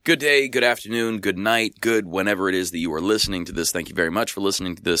Good day, good afternoon, good night, good whenever it is that you are listening to this. Thank you very much for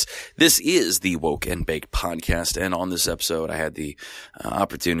listening to this. This is the Woke and Baked podcast, and on this episode, I had the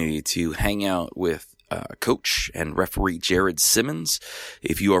opportunity to hang out with coach and referee Jared Simmons.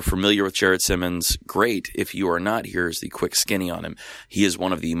 If you are familiar with Jared Simmons, great. If you are not, here's the quick skinny on him. He is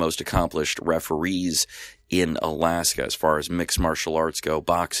one of the most accomplished referees in Alaska as far as mixed martial arts go,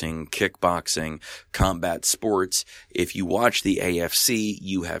 boxing, kickboxing, combat sports. If you watch the AFC,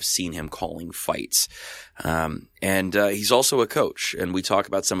 you have seen him calling fights. And he's also a coach, and we talk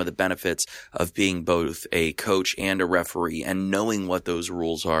about some of the benefits of being both a coach and a referee and knowing what those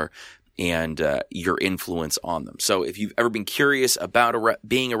rules are and your influence on them. So if you've ever been curious about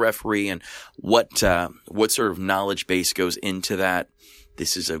being a referee and what sort of knowledge base goes into that,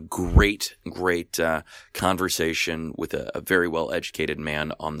 this is a great conversation with a very well-educated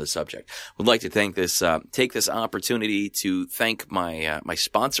man on the subject. Would like to take this opportunity to thank my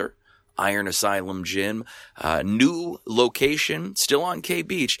sponsor, Iron Asylum Gym. New location, still on K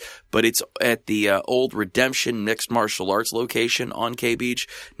Beach, but it's at the old Redemption Mixed Martial Arts location on K Beach,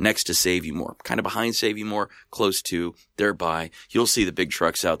 next to Save You More. Kind of behind Save You More, close to, thereby. You'll see the big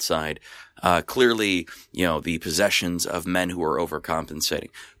trucks outside. Clearly, the possessions of men who are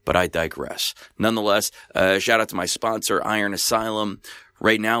overcompensating, but I digress. Nonetheless, shout out to my sponsor, Iron Asylum.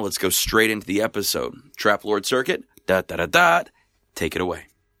 Right now, let's go straight into the episode. Trap Lord Circuit, take it away.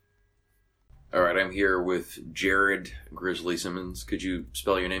 All right, I'm here with Jared Grizzly Simmons. Could you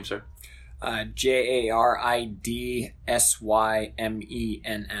spell your name, sir?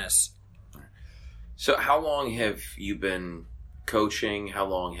 JARIDSYMENS. So how long have you been coaching? How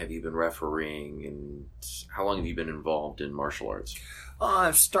long have you been refereeing? And how long have you been involved in martial arts?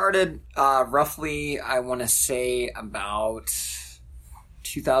 I've started roughly, I want to say, about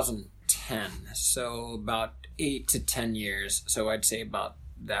 2010. So about 8 to 10 years. So I'd say about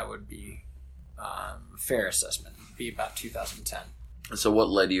that would be fair assessment. Would be about 2010. So what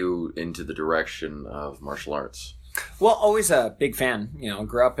led you into the direction of martial arts? Well, always a big fan.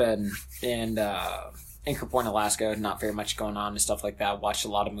 Grew up in Anchor Point, Alaska. Not very much going on and stuff like that. Watched a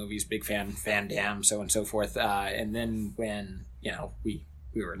lot of movies. Big fan, Van Damme, so on and so forth. And then when we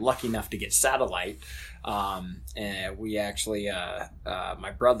were lucky enough to get satellite, and we actually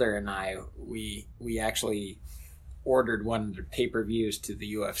my brother and I we actually ordered one of the pay-per-views to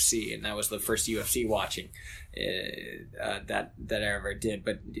the UFC, and that was the first UFC watching that I ever did.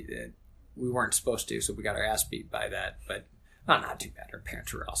 But we weren't supposed to, so we got our ass beat by that. But not too bad. Our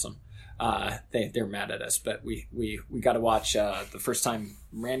parents were awesome. They're mad at us, but we got to watch the first time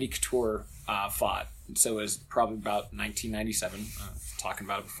Randy Couture fought. So it was probably about 1997. Talking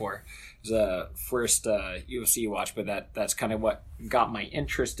about it before. It was the first UFC watch, but that's kind of what got my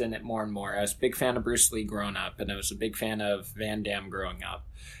interest in it more and more. I was a big fan of Bruce Lee growing up, and I was a big fan of Van Damme growing up.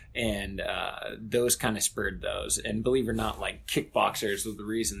 And those kind of spurred those. And believe it or not, like kickboxers was the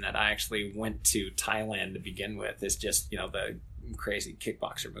reason that I actually went to Thailand to begin with. Is just, the crazy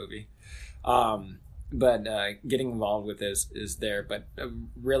kickboxer movie. But getting involved with this is there. But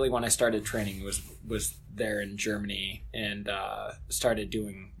really, when I started training was there in Germany, and started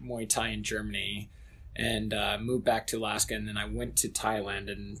doing Muay Thai in Germany, and moved back to Alaska, and then I went to Thailand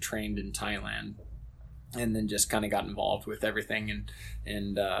and trained in Thailand, and then just kind of got involved with everything,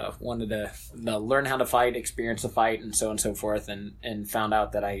 and wanted to learn how to fight, experience the fight, and so on and so forth, and found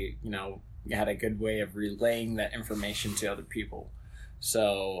out that I had a good way of relaying that information to other people.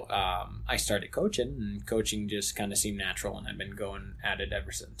 So I started coaching, and coaching just kind of seemed natural, and I've been going at it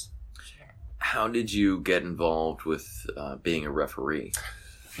ever since. How did you get involved with being a referee?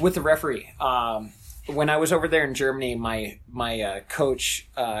 With the referee, when I was over there in Germany, my coach,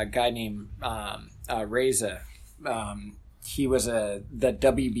 a guy named Reza, he was the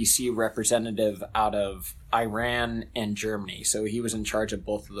WBC representative out of Iran and Germany. So he was in charge of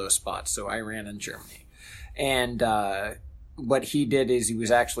both of those spots, so Iran and Germany. And what he did is he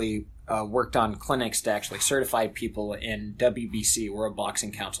was actually worked on clinics to actually certify people in WBC, World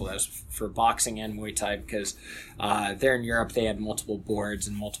Boxing Council. That was for boxing and Muay Thai, because there in Europe they had multiple boards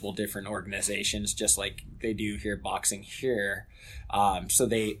and multiple different organizations, just like they do here boxing here. So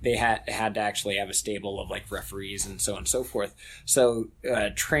they had to actually have a stable of like referees and so on and so forth. So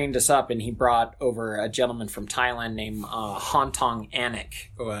trained us up, and he brought over a gentleman from Thailand named Hontong Anik.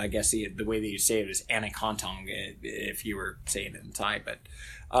 Well, I guess the way that you say it is Anik Hontong if you were saying it in Thai, but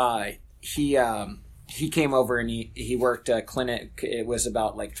he came over and he worked a clinic. It was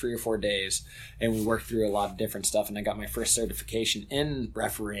about like 3 or 4 days, and we worked through a lot of different stuff, and I got my first certification in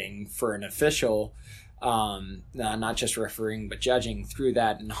refereeing for an official not just refereeing but judging through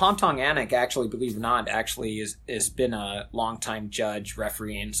that. And Hantong Anik, actually, believe it or not, actually is been a longtime judge,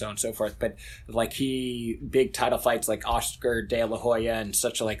 referee, and so on and so forth. But like big title fights like Oscar De La Hoya and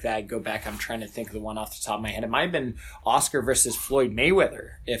such like that. Go back, I'm trying to think of the one off the top of my head. It might have been Oscar versus Floyd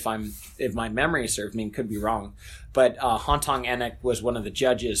Mayweather, if my memory serves me. Could be wrong. But Hantong Anik was one of the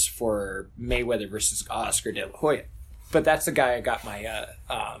judges for Mayweather versus Oscar De La Hoya. But that's the guy I got my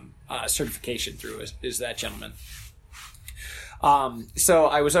certification through, is that gentleman. So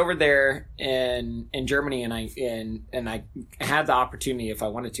I was over there in Germany, and I had the opportunity, if I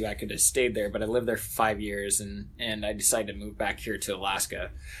wanted to, I could have stayed there, but I lived there for 5 years, and I decided to move back here to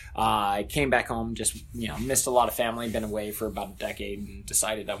Alaska. I came back home, just missed a lot of family, been away for about a decade, and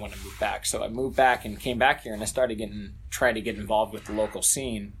decided I wanted to move back. So I moved back and came back here, and I started trying to get involved with the local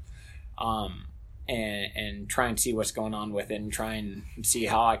scene. And try and see what's going on with it, and try and see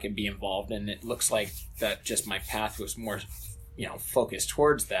how I could be involved. And it looks like that just my path was more, focused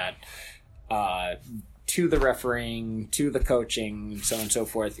towards that, to the refereeing, to the coaching, so on and so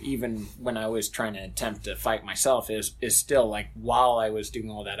forth. Even when I was trying to attempt to fight myself, is still like, while I was doing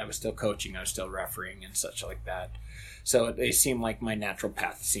all that, I was still coaching, I was still refereeing and such like that. So it seemed like my natural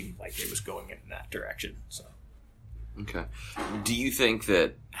path seemed like it was going in that direction. So. Okay. Do you think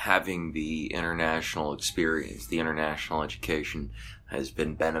that having the international experience, the international education, has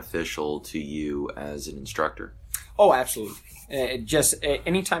been beneficial to you as an instructor? Oh, absolutely.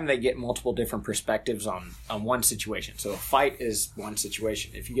 Anytime they get multiple different perspectives on one situation. So a fight is one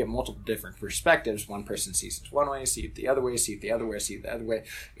situation. If you get multiple different perspectives, one person sees it one way, see it the other way, see it the other way, see it the other way.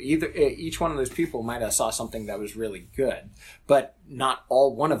 Each one of those people might have saw something that was really good, but not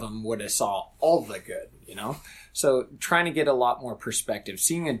all one of them would have saw all the good, So trying to get a lot more perspective,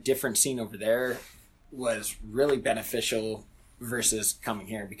 seeing a different scene over there was really beneficial versus coming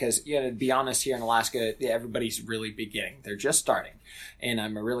here, because to be honest, here in Alaska, everybody's really beginning. They're just starting, and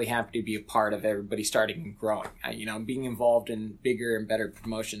I'm really happy to be a part of everybody starting and growing. Being involved in bigger and better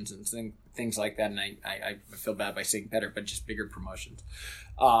promotions and things like that. And I feel bad by saying better, but just bigger promotions.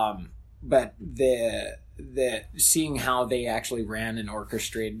 But the seeing how they actually ran and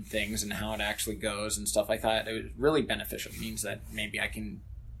orchestrated things and how it actually goes and stuff, I thought it was really beneficial. It means that maybe I can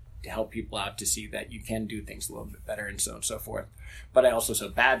help people out to see that you can do things a little bit better, and so on and so forth. But I also saw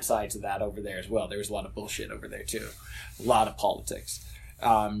bad sides of that over there as well. There was a lot of bullshit over there too. A lot of politics.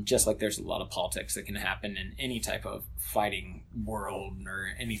 Just like there's a lot of politics that can happen in any type of fighting world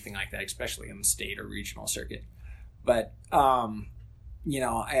or anything like that, especially in the state or regional circuit. But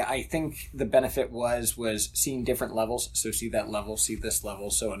I think the benefit was seeing different levels. So see that level, see this level,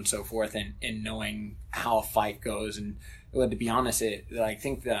 so on and so forth, and knowing how a fight goes. And to be honest, I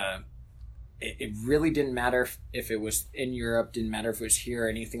think it really didn't matter if it was in Europe, didn't matter if it was here or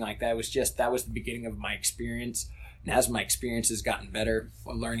anything like that. It was just, that was the beginning of my experience. And as my experience has gotten better,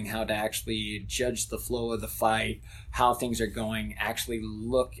 learning how to actually judge the flow of the fight, how things are going, actually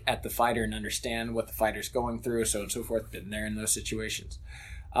look at the fighter and understand what the fighter's going through, so on and so forth. Been there in those situations.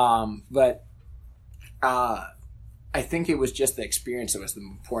 But I think it was just the experience that was the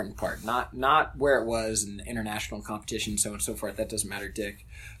important part, not where it was in the international competition, so on and so forth. That doesn't matter, Dick.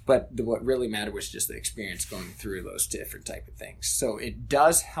 But what really mattered was just the experience going through those different type of things. So it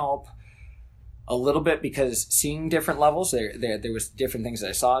does help a little bit, because seeing different levels, there was different things that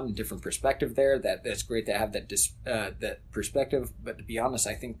I saw and different perspective there. That's great to have that perspective. But to be honest,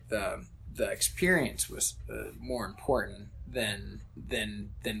 I think the experience was more important than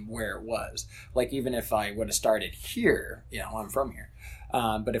where it was. Like, even if I would have started here, I'm from here.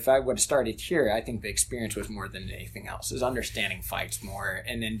 But if I would have started here, I think the experience was more than anything else, is understanding fights more,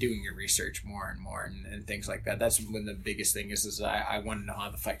 and then doing your research more and more, and things like that. That's when the biggest thing is I want to know how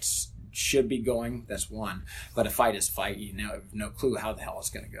the fights should be going. That's one. But a fight is a fight. Have no clue how the hell it's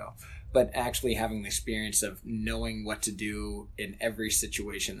going to go. But actually having the experience of knowing what to do in every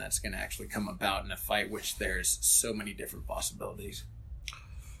situation that's going to actually come about in a fight, which there's so many different possibilities.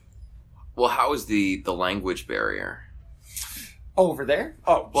 Well, how is the language barrier? Over there?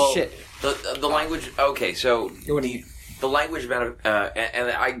 Oh, well, shit. The language. Okay, so the language and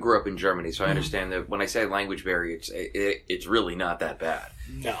I grew up in Germany, so I understand that when I say language barrier, it's really not that bad.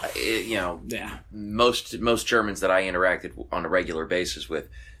 No, yeah. Most Germans that I interacted on a regular basis with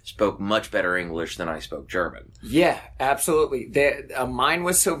spoke much better English than I spoke German. Yeah, absolutely. Mine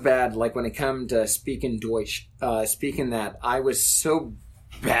was so bad, like when it came to speaking Deutsch, speaking that, I was so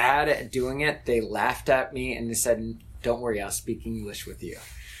bad at doing it, they laughed at me and they said, "Don't worry, I'll speak English with you."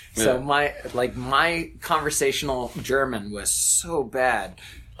 Yeah. So my conversational German was so bad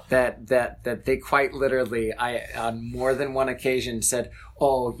that they quite literally, I on more than one occasion said,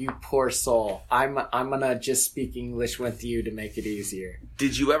 "Oh, you poor soul, I'm gonna just speak English with you to make it easier."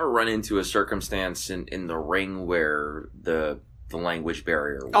 Did you ever run into a circumstance in the ring where the language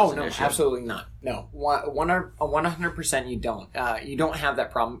barrier was an issue? Absolutely not. No, 100% you don't. You don't have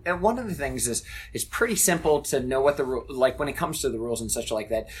that problem. And one of the things is it's pretty simple to know what the like when it comes to the rules and such like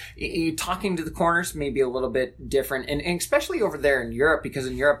that. Talking to the corners may be a little bit different, and especially over there in Europe, because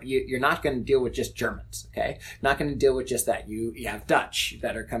in Europe you're not going to deal with just Germans. Okay, not going to deal with just that. You have Dutch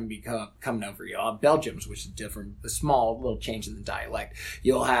that are coming over. You'll have Belgians, which is different, a small little change in the dialect.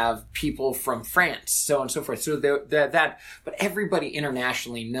 You'll have people from France, so on and so forth. So that, but everybody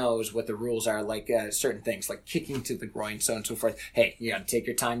internationally knows what the rules are. Like certain things, like kicking to the groin, so on and so forth. Hey, you got to take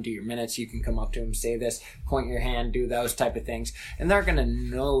your time, do your minutes. You can come up to them, say this, point your hand, do those type of things, and they're going to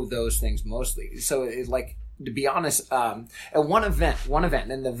know those things mostly. So, to be honest, at one event,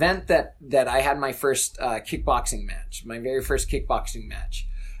 and the event that I had my first kickboxing match, my very first kickboxing match,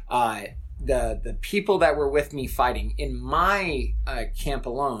 the people that were with me fighting in my camp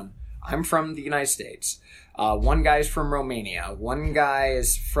alone, I'm from the United States. One guy's from Romania. One guy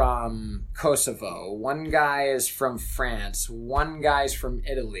is from Kosovo. One guy is from France. One guy's from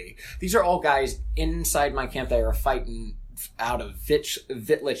Italy. These are all guys inside my camp that are fighting out of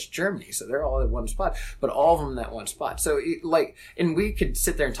Wittlich, Germany. So they're all at one spot, but all of them at one spot. So and we could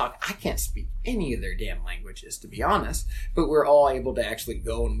sit there and talk. I can't speak any of their damn languages, to be honest, but we're all able to actually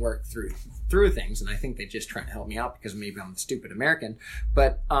go and work through things. And I think they just try to help me out because maybe I'm the stupid American,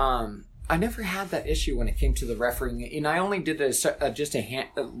 but, I never had that issue when it came to the refereeing, and I only did it just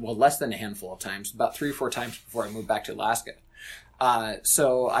less than a handful of times, about 3 or 4 times before I moved back to Alaska.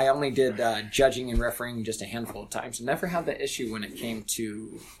 So I only did judging and refereeing just a handful of times, and never had that issue when it came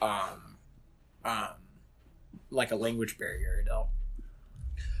to like a language barrier at all.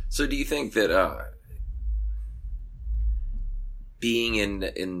 So do you think that being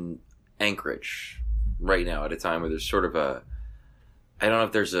in Anchorage right now at a time where there's sort of I don't know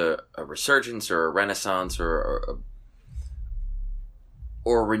if there's a resurgence or a renaissance or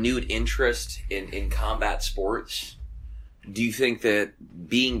a renewed interest in combat sports. Do you think that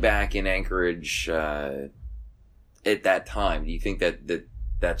being back in Anchorage at that time, do you think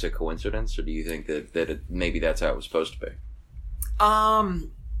that's a coincidence, or do you think that maybe that's how it was supposed to be? I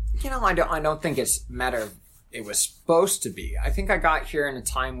don't think it's a matter of it was supposed to be. I think I got here in a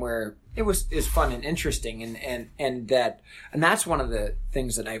time where it was fun and interesting, and that's one of the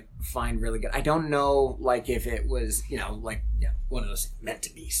things that I find really good. I don't know, like, if it was, one of those meant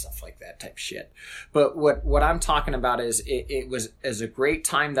to be stuff like that type shit. But what I'm talking about is it was a great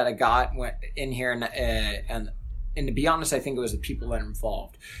time that I got in here, and to be honest, I think it was the people that are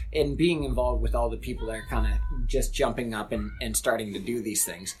involved, and being involved with all the people that are kind of just jumping up and starting to do these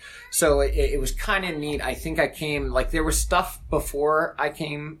things. So it was kind of neat. I think I came, there was stuff before I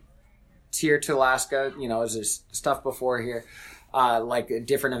came here to Alaska, there's stuff before here, like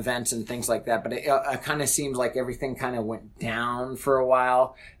different events and things like that. But it kind of seems like everything kind of went down for a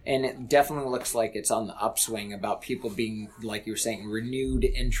while, and it definitely looks like it's on the upswing about people being, like you were saying, renewed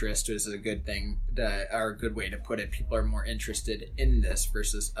interest is a good thing, or a good way to put it. People are more interested in this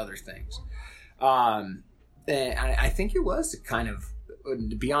versus other things. And I think it was kind of,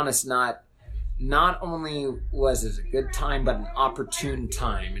 to be honest, not only was it a good time, but an opportune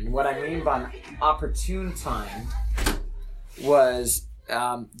time. And what I mean by an opportune time was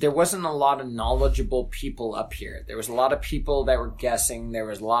there wasn't a lot of knowledgeable people up here. There was a lot of people that were guessing. There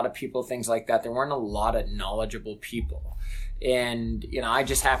was a lot of people, things like that. There weren't a lot of knowledgeable people. And, I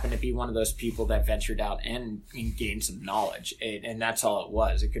just happened to be one of those people that ventured out and gained some knowledge. And that's all it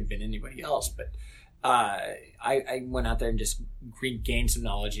was. It could have been anybody else, but I went out there and just gained some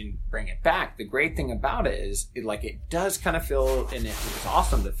knowledge and bring it back. The great thing about it is it does kind of feel, and it was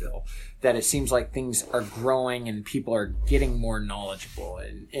awesome to feel, that it seems like things are growing and people are getting more knowledgeable.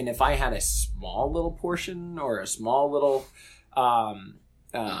 And if I had a small little portion or a small little,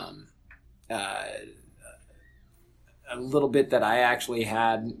 a little bit that I actually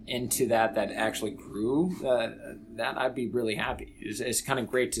had into that actually grew, that I'd be really happy. It's kind of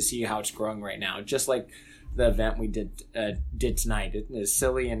great to see how it's growing right now. Just like the event we did tonight, as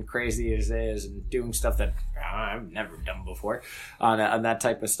silly and crazy as it is, and doing stuff that I've never done before, on that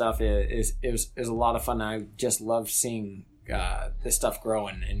type of stuff is a lot of fun. I just love seeing this stuff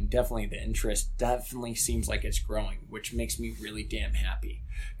growing, and definitely the interest definitely seems like it's growing, which makes me really damn happy.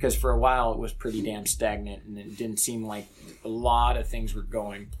 Because for a while it was pretty damn stagnant, and it didn't seem like a lot of things were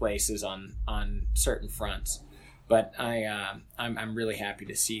going places on certain fronts. But I'm really happy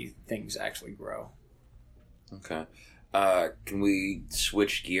to see things actually grow. Okay. Can we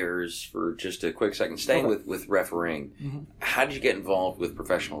switch gears for just a quick second? Staying with refereeing, how did you get involved with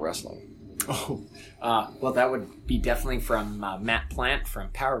professional wrestling? Oh, well, that would be definitely from Matt Plant from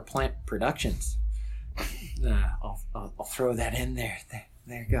Power Plant Productions. I'll throw that in there.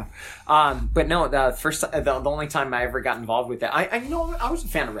 There you go. But no, the only time I ever got involved with that, I was a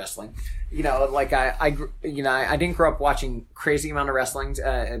fan of wrestling. Like I didn't grow up watching crazy amount of wrestlings,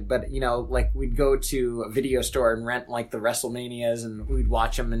 but like we'd go to a video store and rent like the WrestleManias, and we'd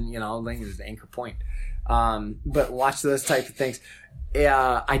watch them, and like it was the Anchor Point. But watch those type of things.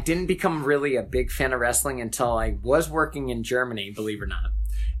 I didn't become really a big fan of wrestling until I was working in Germany, believe it or not.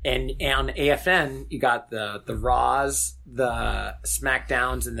 And on AFN, you got the Raws, the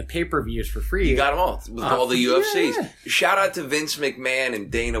SmackDowns, and the pay-per-views for free. You got them all with all the UFCs. Yeah. Shout out to Vince McMahon and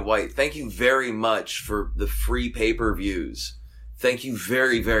Dana White. Thank you very much for the free pay-per-views. Thank you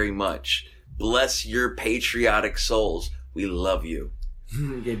very, very much. Bless your patriotic souls. We love you.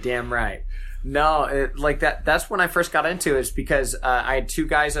 You're damn right. No, that's when I first got into it. It's because I had two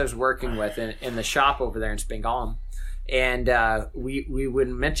guys I was working with in the shop over there in Spingalm. And we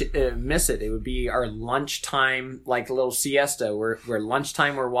wouldn't miss it. It would be our lunchtime, like a little siesta, where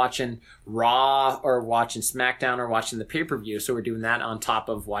lunchtime we're watching Raw or watching SmackDown or watching the pay-per-view. So we're doing that on top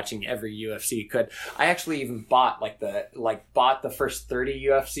of watching every UFC could. I actually even bought the first 30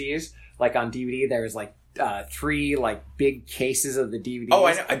 UFCs like on DVD. There was like 3 like big cases of the DVDs. Oh,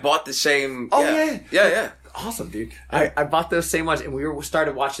 I know. I bought the same. Oh yeah. Awesome, dude. I bought those same ones, and we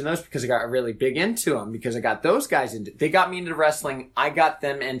started watching those because I got really big into them, because I got those guys into. They got me into wrestling. I got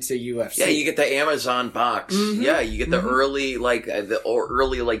them into UFC. Yeah, you get the Amazon box. Mm-hmm. Yeah, you get the early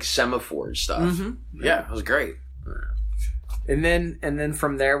early semaphore stuff. Mm-hmm. Yeah, it was great. And then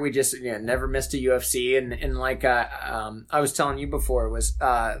from there we just never missed a UFC, and like I was telling you before, it was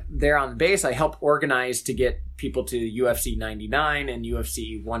there on the base I helped organize to get people to UFC 99 and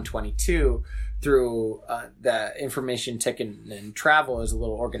UFC 122 through the Information Tech and Travel as a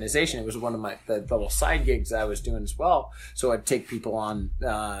little organization. It was one of the little side gigs I was doing as well. So I'd take people on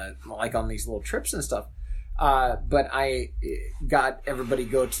on these little trips and stuff. But I got everybody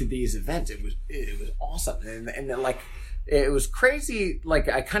go to these events. It was awesome, and then like. It was crazy. Like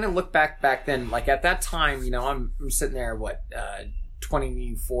I kind of look back then, like at that time, I'm sitting there,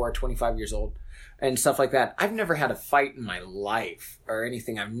 24, 25 years old and stuff like that. I've never had a fight in my life or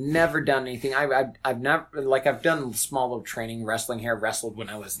anything. I've never done anything. I've never, I've done small little training wrestling here. Wrestled when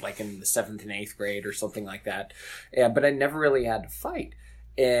I was like in the 7th and 8th grade or something like that. Yeah, but I never really had to fight.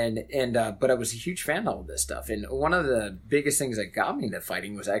 But I was a huge fan of all this stuff. And one of the biggest things that got me into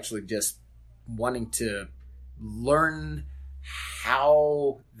fighting was actually just wanting to learn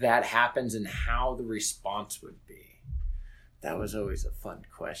how that happens and how the response would be. That was always a fun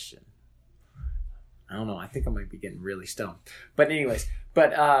question. I don't know. I think I might be getting really stoned. But anyways,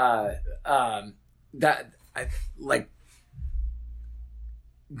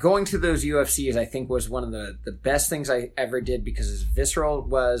 going to those UFCs, I think, was one of the best things I ever did, because as visceral it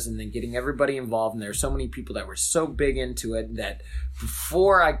was, and then getting everybody involved, and there were so many people that were so big into it that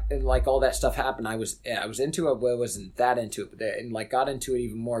before all that stuff happened, I was into it, but I wasn't that into it, and got into it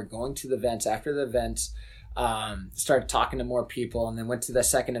even more, going to the events. After the events, started talking to more people, and then went to the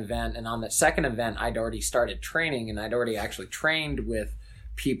second event, and on that second event, I'd already started training, and I'd already actually trained with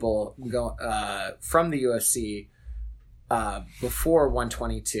people from the UFC before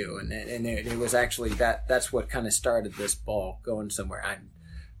 122, and it was actually that's what kind of started this ball going somewhere. I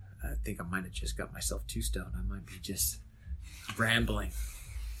think I might have just got myself too stoned. I might be just rambling.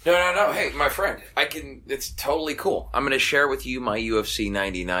 No. Hey, my friend, it's totally cool. I'm going to share with you my UFC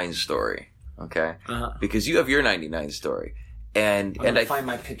 99 story, okay? Because you have your 99 story, and I find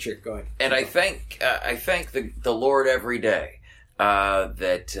my picture going. And I thank the Lord every day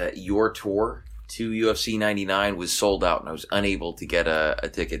that your tour to UFC 99 was sold out, and I was unable to get a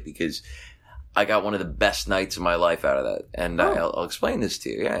ticket, because I got one of the best nights of my life out of that. And I'll explain this to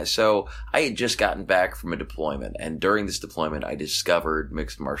you. Yeah. So I had just gotten back from a deployment, and during this deployment, I discovered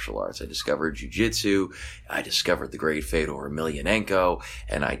mixed martial arts. I discovered jiu-jitsu. I discovered the great Fedor Emelianenko,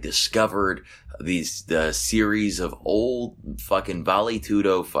 and I discovered the series of old fucking Vale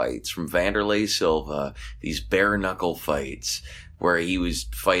Tudo fights from Vanderlei Silva, these bare knuckle fights where he was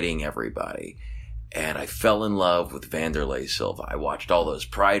fighting everybody. And I fell in love with Vanderlei Silva. I watched all those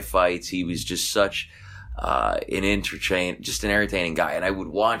Pride fights. He was just such an entertaining guy. And I would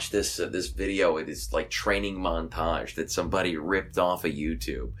watch this video. It is like training montage that somebody ripped off of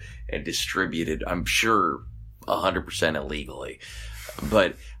YouTube and distributed, I'm sure, 100% illegally.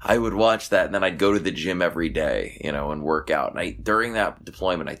 But I would watch that, and then I'd go to the gym every day, and work out. And during that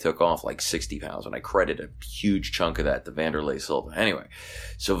deployment, I took off like 60 pounds, and I credit a huge chunk of that to Vanderlei Silva. Anyway,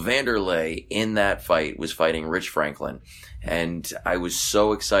 so Vanderlei in that fight was fighting Rich Franklin, and I was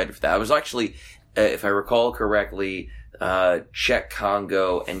so excited for that. I was actually, if I recall correctly, Czech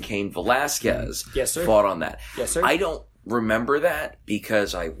Congo and Cain Velasquez fought on that. Yes, sir. I don't remember that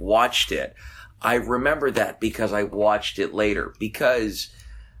because I watched it. I remember that because I watched it later. Because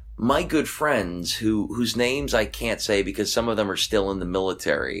my good friends, whose names I can't say because some of them are still in the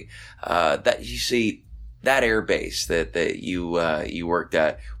military, that you see, that air base that you worked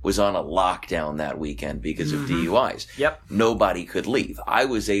at was on a lockdown that weekend because of DUIs. Yep. Nobody could leave. I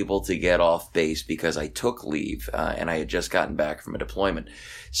was able to get off base because I took leave, and I had just gotten back from a deployment.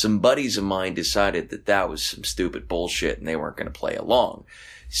 Some buddies of mine decided that was some stupid bullshit and they weren't going to play along.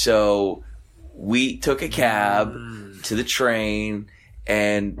 So we took a cab to the train,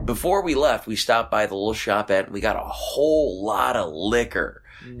 and before we left, we stopped by the little shopette and we got a whole lot of liquor.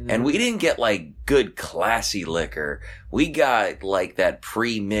 And we didn't get like good classy liquor. We got like that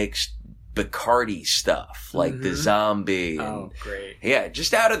pre-mixed Bacardi stuff, like the Zombie. Oh, great. Yeah,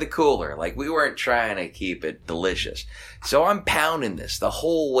 just out of the cooler. Like we weren't trying to keep it delicious. So I'm pounding this the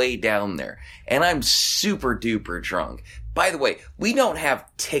whole way down there, and I'm super duper drunk. By the way, we don't have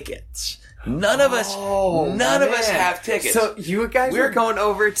tickets. None of us have tickets. So you guys were going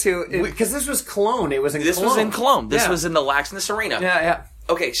over to, because this was Cologne. It was in Cologne. This was in Cologne. This was in the Laxness Arena. Yeah.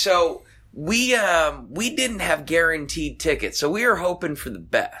 Okay, so we didn't have guaranteed tickets, so we were hoping for the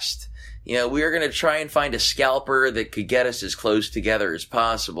best. We were going to try and find a scalper that could get us as close together as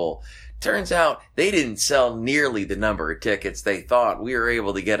possible. Turns out they didn't sell nearly the number of tickets they thought. We were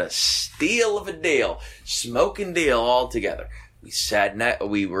able to get a steal of a deal, smoking deal all together.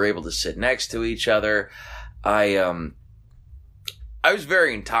 We were able to sit next to each other. I was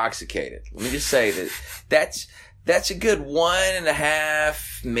very intoxicated. Let me just say that's a good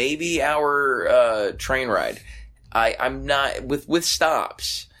 1.5, maybe hour train ride. I'm not with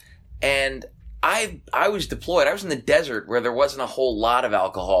stops, and I was deployed. I was in the desert where there wasn't a whole lot of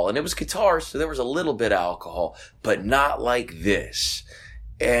alcohol, and it was Qatar, so there was a little bit of alcohol, but not like this.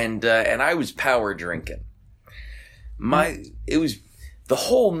 And I was power drinking. The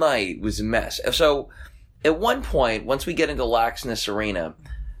whole night was a mess. So at one point, once we get into Laxness Arena,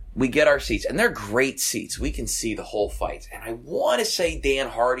 we get our seats, and they're great seats. We can see the whole fight. And I want to say Dan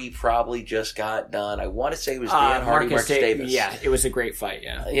Hardy probably just got done. I want to say it was Dan Hardy, Marcus Davis. Yeah, it was a great fight,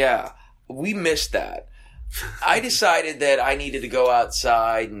 yeah. Yeah, we missed that. I decided that I needed to go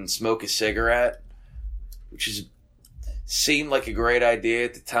outside and smoke a cigarette, which seemed like a great idea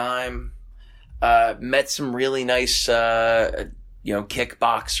at the time. Met some really nice,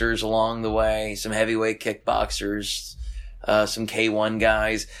 kickboxers along the way, some heavyweight kickboxers, some K1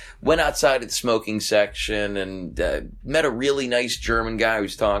 guys. Went outside of the smoking section and met a really nice German guy who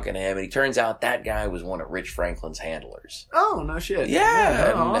was talking to him, and he turns out that guy was one of Rich Franklin's handlers. Oh, no shit.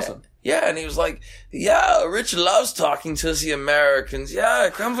 Yeah. Awesome. Yeah, and he was like, yeah, Rich loves talking to the Americans.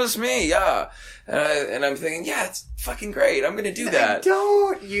 Yeah, come with me, yeah. And I'm thinking, yeah, it's fucking great. I'm going to do that.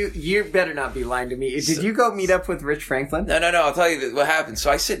 You better not be lying to me. Did you go meet up with Rich Franklin? No. I'll tell you what happened.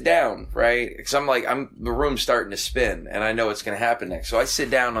 So I sit down, right? Because the room's starting to spin, and I know what's going to happen next. So I sit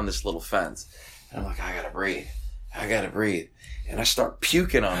down on this little fence, and I'm like, I got to breathe. And I start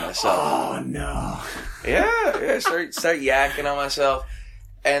puking on myself. Oh, no. Yeah. Start yakking on myself.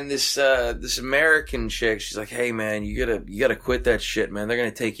 And this American chick, she's like, hey man, you gotta quit that shit, man. They're gonna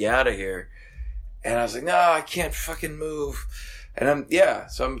take you out of here. And I was like, no, I can't fucking move. And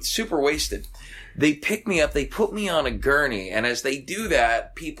so I'm super wasted. They pick me up, they put me on a gurney, and as they do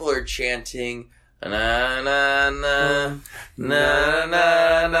that, people are chanting, na na na, na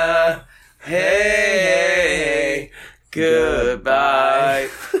na na, hey, goodbye.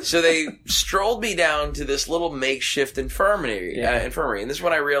 So they strolled me down to this little makeshift infirmary. And this is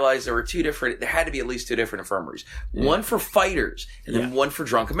when I realized there had to be at least two different infirmaries. Yeah. One for fighters, and then one for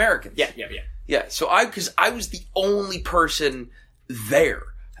drunk Americans. Yeah. So because I was the only person there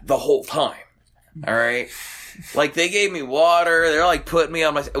the whole time. All right. Like they gave me water. They're like putting me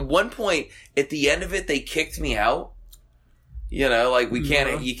on my, at one point at the end of it, they kicked me out. Like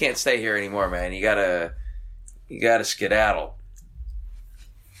you can't stay here anymore, man. You gotta skedaddle.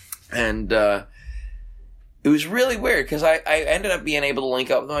 And it was really weird because I ended up being able to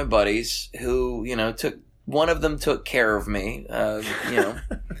link up with my buddies who, one of them took care of me,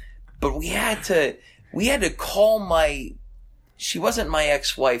 but we had to call she wasn't my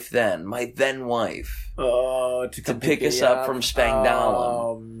ex-wife then, my then wife. Oh, to pick us up from Spangdahlem.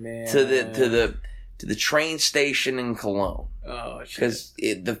 Oh, man. to the train station in Cologne. Oh, shit. Because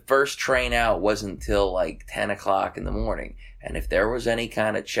the first train out wasn't till like 10 o'clock in the morning. And if there was any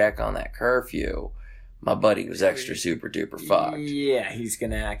kind of check on that curfew, my buddy was extra super duper fucked. Yeah, he's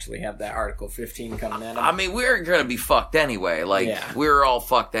going to actually have that Article 15 coming at him. I mean, we were going to be fucked anyway. Like, we were all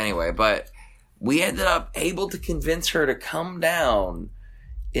fucked anyway. But we ended up able to convince her to come down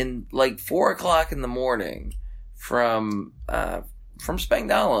in like 4 o'clock in the morning from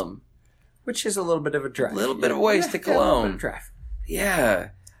Spangdahlem. Which is a little bit of a drive. A little bit of ways to Cologne. A little bit of drive. Yeah.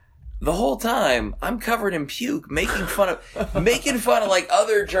 The whole time, I'm covered in puke, making fun of like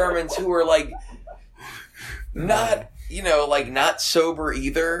other Germans who are like not, like not sober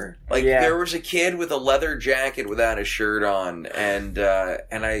either. Like there was a kid with a leather jacket without a shirt on, and I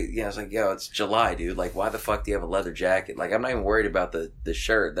was like, yo, it's July, dude. Like, why the fuck do you have a leather jacket? Like, I'm not even worried about the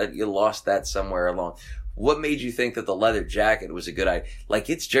shirt. That you lost that somewhere along. What made you think that the leather jacket was a good idea? Like,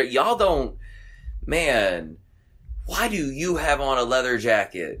 y'all don't, man. Why do you have on a leather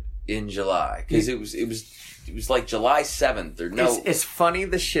jacket in July? Because it was like July 7th or no. It's funny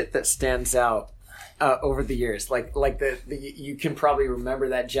the shit that stands out over the years. Like the you can probably remember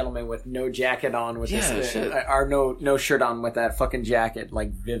that gentleman with no jacket on with or no shirt on with that fucking jacket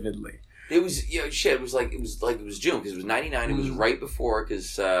like vividly. It was It was like it was June because it was 99. It was right before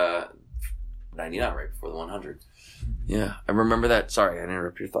 99 right before the 100. Yeah, I remember that. Sorry, I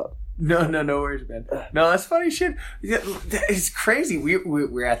interrupted your thought. No worries, man. No, that's funny shit. Yeah, it's crazy.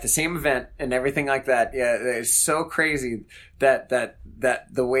 We're at the same event and everything like that. Yeah, it's so crazy that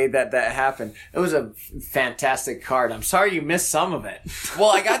the way that happened. It was a fantastic card. I'm sorry you missed some of it.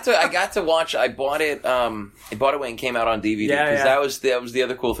 Well, I got to watch. I bought it. I bought it when it came out on DVD because that was the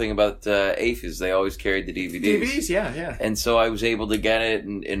other cool thing about AFIS. They always carried the DVDs. DVDs, yeah. And so I was able to get it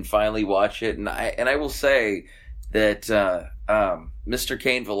and finally watch it. And I will say that Mr.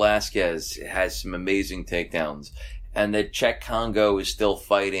 Cain Velasquez has some amazing takedowns, and that Czech Congo is still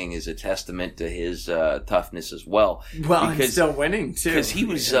fighting is a testament to his toughness as well. Well, and still winning too, because he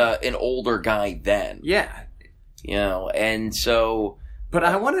was an older guy then. Yeah, and so. But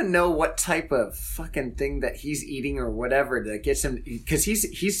I want to know what type of fucking thing that he's eating or whatever that gets him, because he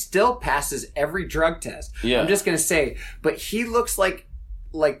still passes every drug test. Yeah, I'm just gonna say, but he looks like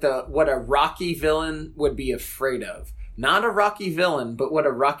what a Rocky villain would be afraid of. Not a Rocky villain, but what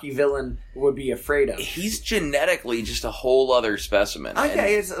a Rocky villain would be afraid of. He's genetically just a whole other specimen.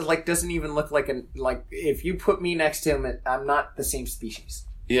 Okay, it's like doesn't even look like if you put me next to him, I'm not the same species.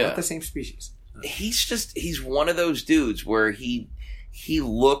 Yeah, not the same species. He's one of those dudes where he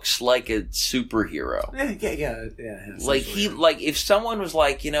looks like a superhero. Yeah. Like if someone was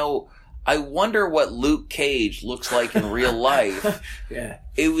like, I wonder what Luke Cage looks like in real life. Yeah,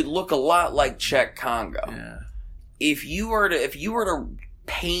 it would look a lot like Czech Congo. Yeah. If you were to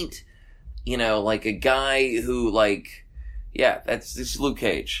paint, like a guy who it's Luke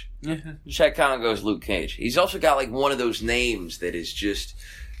Cage. Czech Congo's Luke Cage. He's also got like one of those names that is just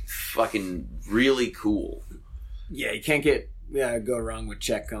fucking really cool. Yeah, you can't go wrong with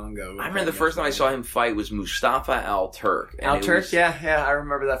Czech Congo. I remember the first time I saw him fight was Mustafa Al-Turk. Al-Turk, yeah, I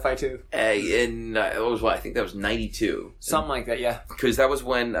remember that fight too. And it was I think that was 92. Something like that, yeah. Because that was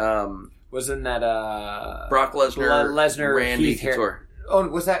when... wasn't that Brock Lesnar, Randy Couture. Oh,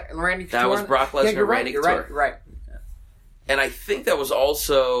 was that Randy Couture? That was Brock Lesnar, Randy Couture. Right. And I think that was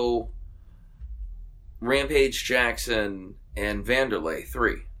also Rampage Jackson and Vanderlei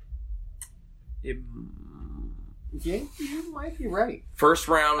 3. Yeah, you might be right. First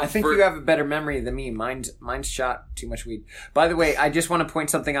round. I think you have a better memory than me. Mine's shot too much weed. By the way, I just want to point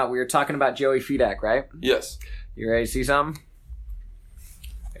something out. We were talking about Joey Fedak, right? Yes. You ready to see something?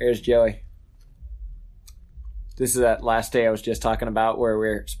 Here's Joey. This is that last day I was just talking about where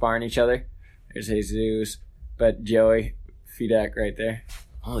we're sparring each other. There's Jesus, but Joey Fedak right there.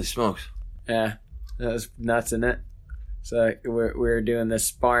 Holy smokes. Yeah, that was nuts, isn't it? So we're doing this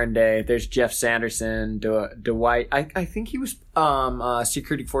sparring day. There's Jeff Sanderson, Dwight. I think he was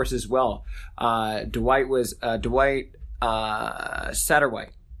security force as well. Dwight was Dwight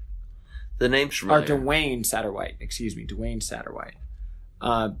Satterwhite. The name's familiar. Or Dwayne Satterwhite. Excuse me, Dwayne Satterwhite.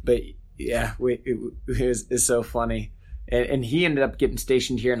 But yeah, it was so funny. And he ended up getting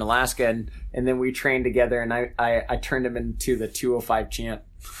stationed here in Alaska, and then we trained together, and I turned him into the 205 champ.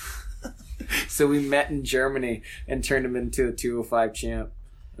 So we met in Germany and turned him into the 205 champ.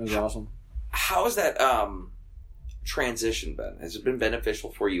 It was awesome. How has that transition been? Has it been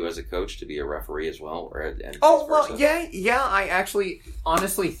beneficial for you as a coach to be a referee as well? Yeah. I actually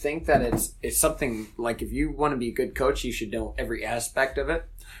honestly think that it's something like if you want to be a good coach, you should know every aspect of it.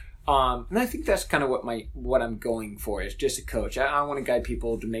 And I think that's kind of what I'm going for is just a coach. I want to guide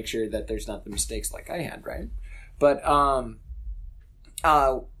people to make sure that there's not the mistakes like I had, right? But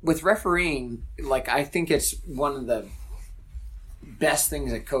with refereeing, like, I think it's one of the best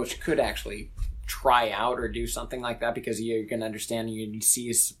things a coach could actually try out or do something like that, because you're going to understand, you see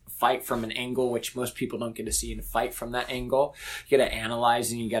a fight from an angle which most people don't get to see, and fight from that angle. You got to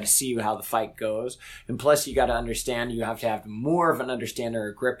analyze and you got to see how the fight goes. And plus you got to understand, you have to have more of an understanding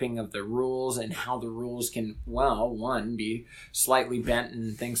or gripping of the rules and how the rules can, well, one, be slightly bent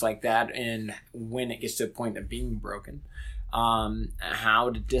and things like that, and when it gets to a point of being broken. How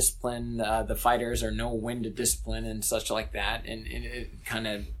to discipline the fighters, or know when to discipline and such like that, and it kind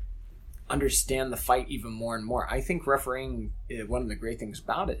of understand the fight even more and more. I think refereeing, one of the great things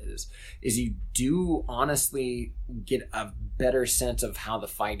about it is you do honestly get a better sense of how the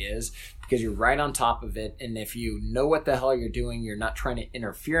fight is, because you're right on top of it, and if you know what the hell you're doing, you're not trying to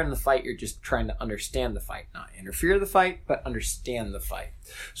interfere in the fight, you're just trying to understand the fight. Not interfere the fight, but understand the fight.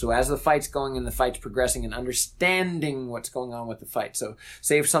 So as the fight's going and the fight's progressing, and understanding what's going on with the fight. So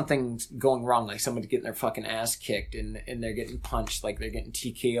say if something's going wrong, like somebody's getting their fucking ass kicked and they're getting punched, like they're getting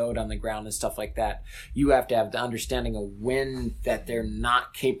TKO'd on the ground and stuff like that, you have to have the understanding of when that they're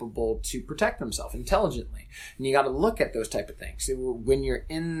not capable to protect themselves intelligently. And you got to look at those type of things. When you're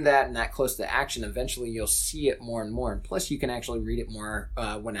in that and that close to action, eventually you'll see it more and more. And plus you can actually read it more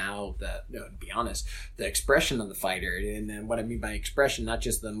to be honest, the expression of the fighter. And then what I mean by expression, not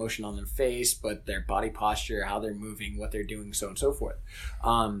just the emotion on their face, but their body posture, how they're moving, what they're doing, so on and so forth.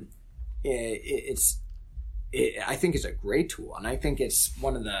 I think it's a great tool. And I think it's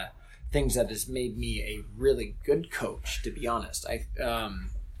one of the things that has made me a really good coach, to be honest.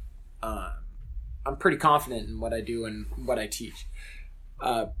 I'm pretty confident in what I do and what I teach.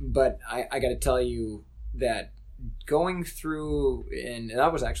 But I got to tell you that going through, and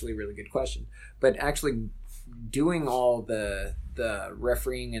that was actually a really good question, but actually doing all the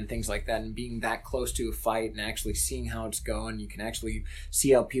refereeing and things like that, and being that close to a fight and actually seeing how it's going, you can actually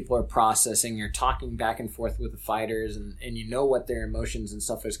see how people are processing. You're talking back and forth with the fighters, and you know what their emotions and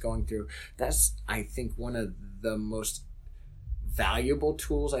stuff is going through. That's, I think, one of the most valuable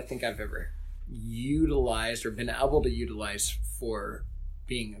tools I think I've ever utilized or been able to utilize for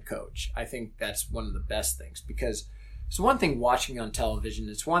being a coach. I think that's one of the best things, because it's one thing watching on television,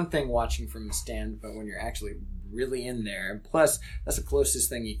 it's one thing watching from a stand, but when you're actually really in there, and plus that's the closest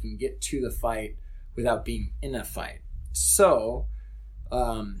thing you can get to the fight without being in a fight. So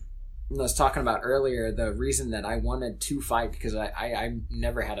I was talking about earlier, the reason that I wanted to fight, because I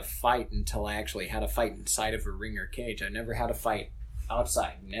never had a fight until I actually had a fight inside of a ring or cage. I never had a fight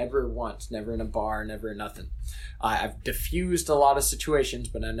outside, never once, never in a bar, never nothing. I've diffused a lot of situations,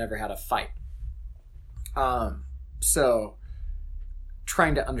 but I never had a fight. So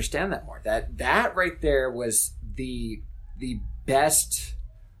trying to understand that more, that right there was the best,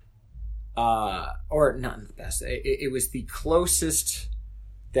 or not the best, it was the closest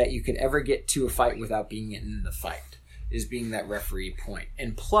that you could ever get to a fight without being in the fight, is being that referee point.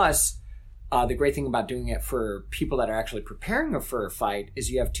 And plus, the great thing about doing it for people that are actually preparing for a fight is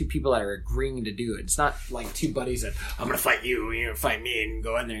you have two people that are agreeing to do it. It's not like two buddies that, I'm going to fight you, you're going to fight me, and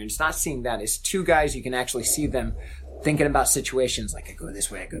go in there. And it's not seeing that. It's two guys, you can actually see them thinking about situations like, I go this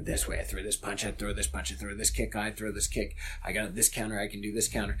way, I go this way, I throw this punch, I throw this punch, I throw this kick, I throw this kick, I got this counter, I can do this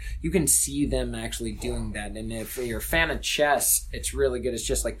counter. You can see them actually doing that. And if you're a fan of chess, it's really good. It's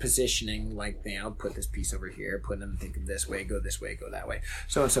just like positioning, like, put this piece over here, put them thinking this way, go that way,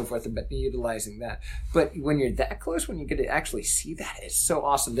 so on and so forth, but utilizing that. But when you're that close, when you get to actually see that, it's so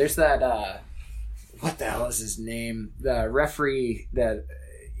awesome. There's that, what the hell is his name? The referee that...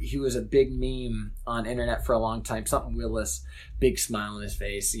 he was a big meme on internet for a long time. Something Willis, big smile on his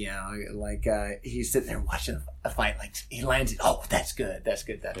face. Like he's sitting there watching a fight. Like he lands it. Oh, that's good.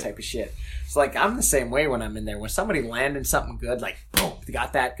 That type of shit. It's like I'm the same way when I'm in there. When somebody landed something good, like boom, they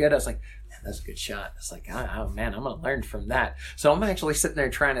got that good. I was like, man, that's a good shot. It's like, oh man, I'm gonna learn from that. So I'm actually sitting there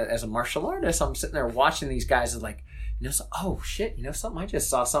trying to, as a martial artist, I'm sitting there watching these guys. Is like, oh shit, something. I just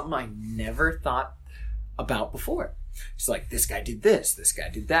saw something I never thought about before. It's like, this guy did this guy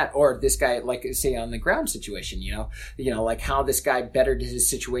did that, or this guy, like, say on the ground situation, like how this guy bettered his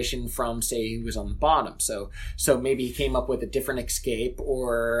situation from, say, he was on the bottom. So maybe he came up with a different escape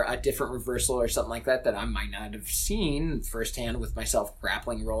or a different reversal or something like that I might not have seen firsthand with myself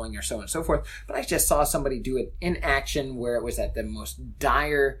grappling, rolling, or so on and so forth. But I just saw somebody do it in action where it was at the most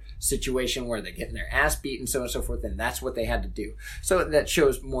dire situation where they're getting their ass beat and so on and so forth. And that's what they had to do. So that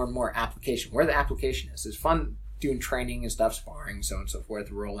shows more and more application. Where the application is fun, doing training and stuff, sparring, so on and so forth,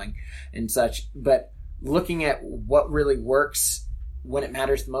 rolling and such. But looking at what really works when it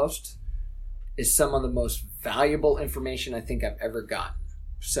matters the most is some of the most valuable information I think I've ever gotten.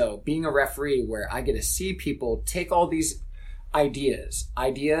 So being a referee where I get to see people take all these ideas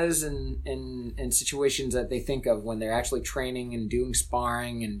and situations that they think of when they're actually training and doing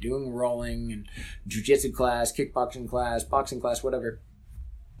sparring and doing rolling and jiu-jitsu class, kickboxing class, boxing class, whatever.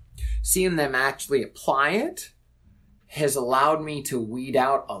 Seeing them actually apply it has allowed me to weed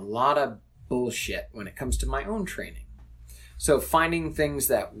out a lot of bullshit when it comes to my own training. So finding things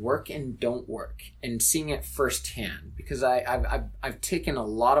that work and don't work and seeing it firsthand, because I've taken a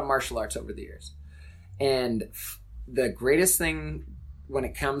lot of martial arts over the years, and the greatest thing when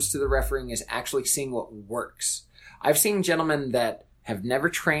it comes to the refereeing is actually seeing what works. I've seen gentlemen that have never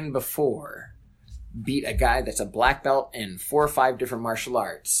trained before beat a guy that's a black belt in 4 or 5 different martial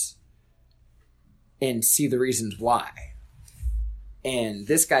arts and see the reasons why. And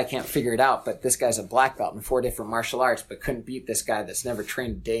this guy can't figure it out, but this guy's a black belt in 4 different martial arts, but couldn't beat this guy that's never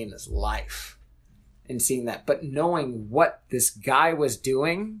trained a day in his life. And seeing that, but knowing what this guy was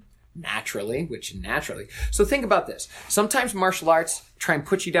doing naturally. So think about this. Sometimes martial arts try and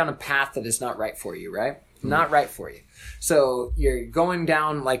put you down a path that is not right for you, right? Not right for you. So you're going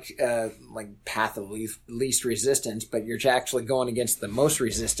down like path of least resistance, but you're actually going against the most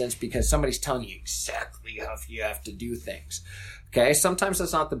resistance because somebody's telling you exactly how you have to do things. Okay, sometimes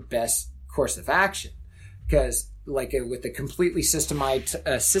that's not the best course of action because with a completely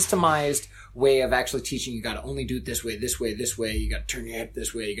systemized way of actually teaching, you got to only do it this way, you got to turn your hip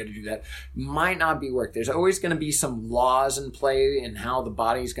this way, you got to do that, might not be work. There's always going to be some laws in play in how the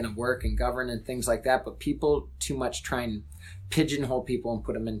body's going to work and govern and things like that, but people too much try and pigeonhole people and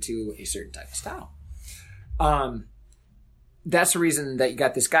put them into a certain type of style. That's the reason that you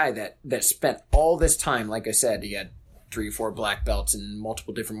got this guy that spent all this time. Like I said, he had 3 or 4 black belts in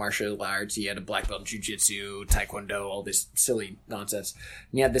multiple different martial arts. He had a black belt in jiu-jitsu, taekwondo, all this silly nonsense.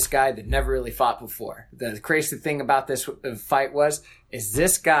 And you had this guy that never really fought before. The crazy thing about this fight is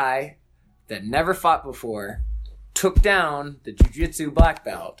this guy that never fought before took down the jiu-jitsu black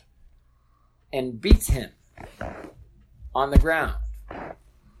belt and beats him on the ground.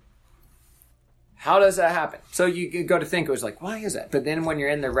 How does that happen? So you go to think, it was like, why is that? But then when you're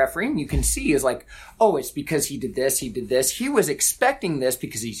in the refereeing, you can see is like, oh, it's because he did this. He was expecting this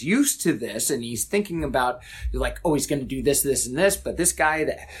because he's used to this, and he's thinking about, like, oh, he's going to do this, this, and this. But this guy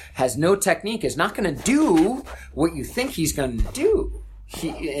that has no technique is not going to do what you think he's going to do.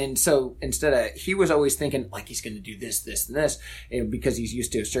 So instead he was always thinking like he's going to do this, this, and this, because he's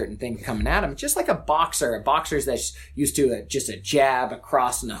used to a certain thing coming at him. Just like a boxer's that's used to just a jab, a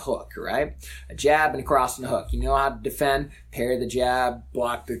cross, and a hook, right? A jab and a cross and a hook. You know how to defend, parry the jab,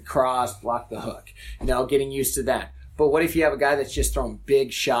 block the cross, block the hook. Getting used to that. But what if you have a guy that's just throwing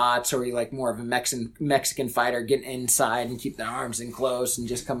big shots, or you like more of a Mexican fighter getting inside and keep the arms in close and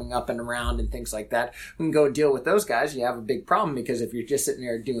just coming up and around and things like that? We can go deal with those guys. You have a big problem because if you're just sitting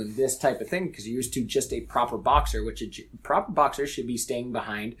there doing this type of thing because you're used to just a proper boxer, which a proper boxer should be staying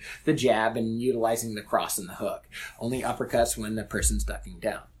behind the jab and utilizing the cross and the hook. Only uppercuts when the person's ducking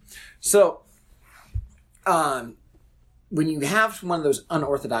down. So, when you have one of those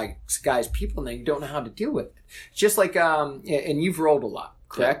unorthodox guys, people now you don't know how to deal with it. Just like, and you've rolled a lot,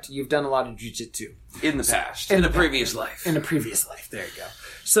 correct? Yeah. You've done a lot of jiu-jitsu. In the past. In a previous life. In a previous life. There you go.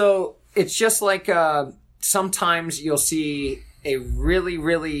 So it's just like sometimes you'll see a really,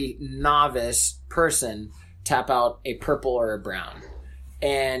 really novice person tap out a purple or a brown.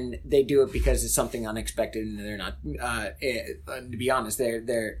 And they do it because it's something unexpected, and they're not. To be honest,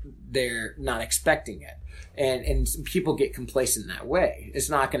 they're not expecting it, and people get complacent in that way. It's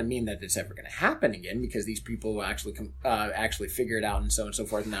not going to mean that it's ever going to happen again because these people will actually figure it out and so on and so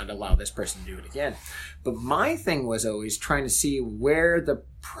forth, and not allow this person to do it again. But my thing was always trying to see where the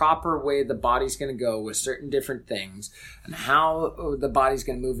proper way the body's going to go with certain different things, and how the body's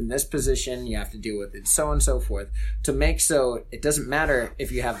going to move in this position. You have to deal with it, so on and so forth, to make so it doesn't matter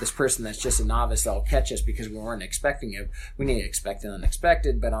if you have this person that's just a novice that'll catch us because we weren't expecting it. We need to expect the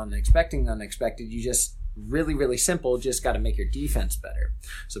unexpected, but on expecting the unexpected, you just really, really simple, just got to make your defense better.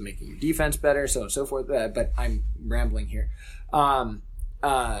 So making your defense better, so on and so forth. But I'm rambling here.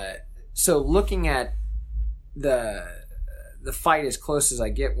 So looking at the fight as close as I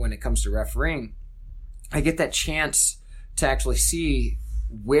get when it comes to refereing, I get that chance to actually see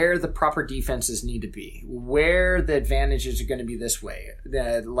where the proper defenses need to be, where the advantages are going to be this way,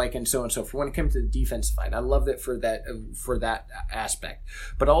 and so on and so forth. When it comes to the defense fight, I love it for that aspect.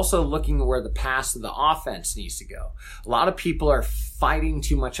 But also looking where the pass of the offense needs to go. A lot of people are fighting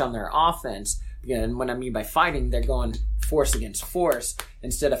too much on their offense, And when I mean by fighting, they're going force against force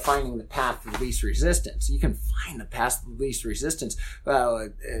instead of finding the path of least resistance. You can find the path of least resistance.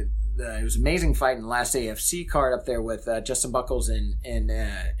 It was an amazing fight in the last AFC card up there with Justin Buckles and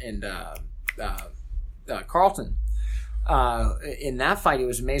Carlton. In that fight, it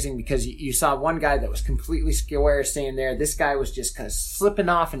was amazing because you saw one guy that was completely square staying there. This guy was just kind of slipping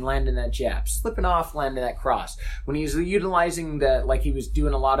off and landing that jab, slipping off, landing that cross. When he was utilizing he was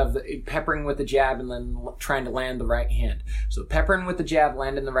doing a lot of peppering with the jab and then trying to land the right hand. So peppering with the jab,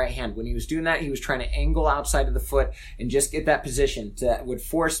 landing the right hand. When he was doing that, he was trying to angle outside of the foot and just get that position that would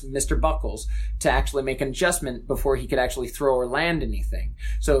force Mr. Buckles to actually make an adjustment before he could actually throw or land anything.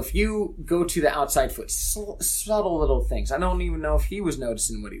 So if you go to the outside foot, subtle little things. I don't even know if he was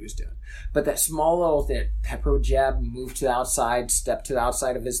noticing what he was doing. But that small little thing, pepper jab, move to the outside, step to the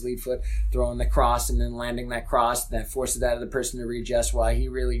outside of his lead foot, throwing the cross and then landing that cross, that forces that other person to readjust while he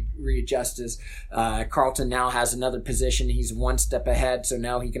really readjusts. Carlton now has another position. He's one step ahead, so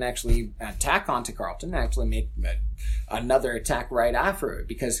now he can actually attack onto Carlton and actually make another attack right after it.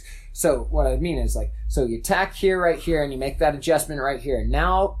 Because, so what I mean is so you attack here, right here, and you make that adjustment right here.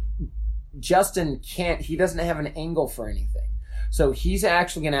 Now, Justin he doesn't have an angle for anything. So he's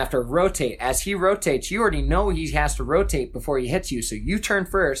actually going to have to rotate. As he rotates, you already know he has to rotate before he hits you. So you turn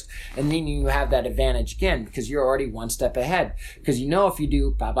first, and then you have that advantage again because you're already one step ahead. Because if you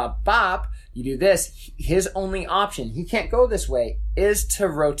do bop, bop, bop, you do this, his only option, he can't go this way, is to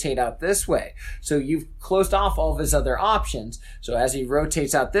rotate out this way. So you've closed off all of his other options. So as he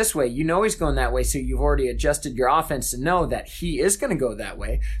rotates out this way, he's going that way. So you've already adjusted your offense to know that he is going to go that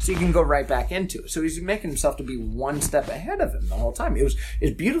way. So you can go right back into it. So he's making himself to be one step ahead of him the whole time. It was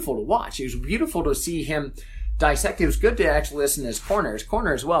beautiful to watch. It was beautiful to see him dissect. It was good to actually listen to his corner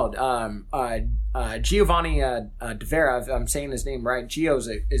as well. Giovanni De Vera, if I'm saying his name right, Gio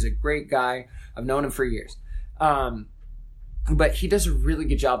is a great guy. I've known him for years. But he does a really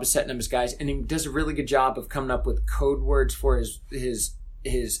good job of setting up his guys, and he does a really good job of coming up with code words for his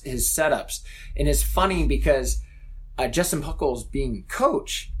setups. And it's funny because Justin Buckles, being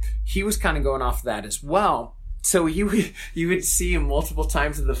coach, he was kind of going off of that as well. So you would see him multiple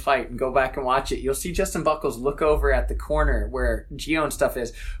times in the fight and go back and watch it. You'll see Justin Buckles look over at the corner where Gio and stuff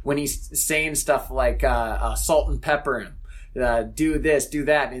is when he's saying stuff like salt and pepper him. Do this, do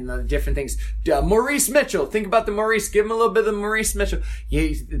that, and the different things. Maurice Mitchell, think about the Maurice. Give him a little bit of Maurice Mitchell.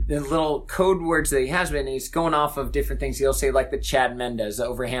 The little code words that he has been, he's going off of different things. He'll say like the Chad Mendez, the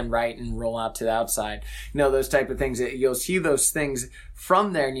overhand right and roll out to the outside. Those type of things. You'll see those things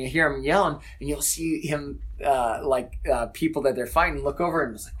from there, and you hear him yelling, and you'll see him people that they're fighting look over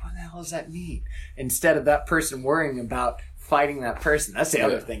and it's like, what the hell does that mean? Instead of that person worrying about fighting that person. That's the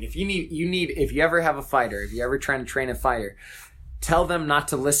other thing. If you ever have a fighter, if you ever trying to train a fighter, tell them not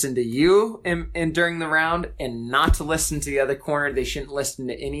to listen to you in during the round and not to listen to the other corner. They shouldn't listen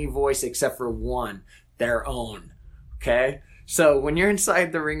to any voice except for one, their own. Okay? So when you're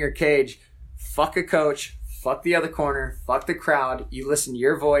inside the ring or cage, fuck a coach, fuck the other corner, fuck the crowd. You listen to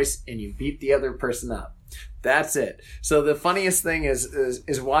your voice and you beat the other person up. That's it. So the funniest thing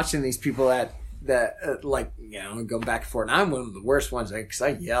is watching these people go back and forth. And I'm one of the worst ones because I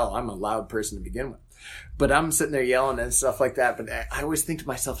yell. I'm a loud person to begin with. But I'm sitting there yelling and stuff like that. But I always think to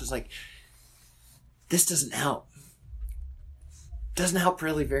myself, it's like, this doesn't help. Doesn't help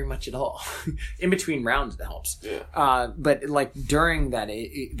really very much at all. In between rounds, it helps. Yeah. But during that,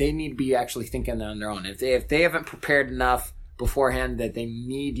 they need to be actually thinking on their own. If they haven't prepared enough beforehand, that they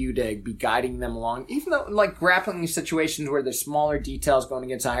need you to be guiding them along, even though grappling situations where there's smaller details going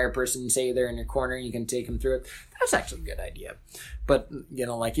against a higher person, say they're in your corner, you can take them through it. That's actually a good idea. But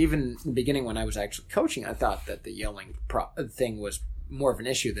even in the beginning when I was actually coaching, I thought that the yelling thing was more of an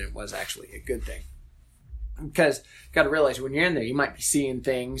issue than it was actually a good thing. Because you got to realize when you're in there, you might be seeing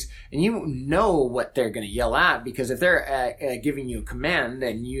things and you know what they're going to yell at. Because if they're giving you a command,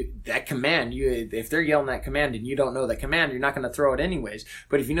 and if they're yelling that command and you don't know that command, you're not going to throw it anyways.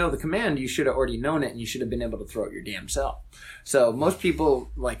 But if you know the command, you should have already known it and you should have been able to throw it your damn self. So most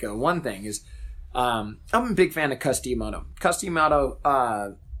people, one thing is, I'm a big fan of Cus D'Amato. Cus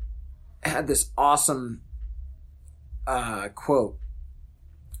D'Amato had this awesome quote.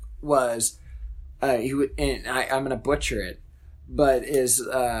 Was he would, and I'm going to butcher it, but is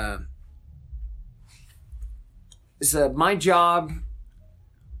my job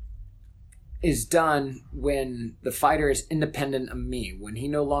is done when the fighter is independent of me, when he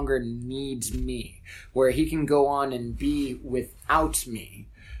no longer needs me, where he can go on and be without me.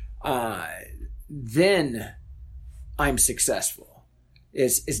 Then I'm successful.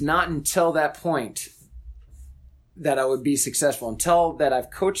 It's not until that point that I would be successful, until that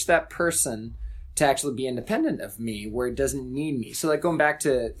I've coached that person to actually be independent of me where it doesn't need me. So like going back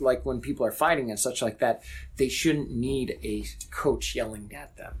to like when people are fighting and such like that, they shouldn't need a coach yelling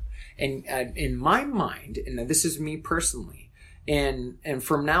at them. And in my mind, and this is me personally, and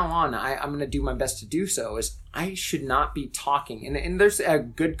from now on, I'm going to do my best to do so, is I should not be talking. And there's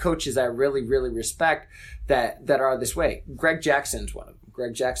good coaches I really, really respect that are this way. Greg Jackson's one of them.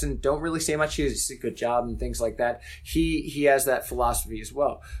 Greg Jackson, don't really say much. He does a good job and things like that. He has that philosophy as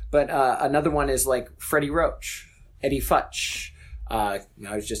well. But another one is like Freddie Roach, Eddie Futch. I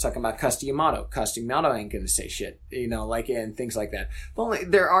was just talking about Cus D'Amato. Cus D'Amato ain't going to say shit, like, and things like that.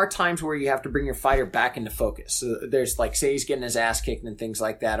 But there are times where you have to bring your fighter back into focus. So there's like, say he's getting his ass kicked and things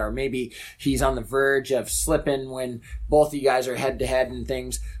like that, or maybe he's on the verge of slipping when both of you guys are head to head and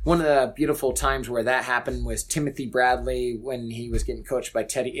things. One of the beautiful times where that happened was Timothy Bradley when he was getting coached by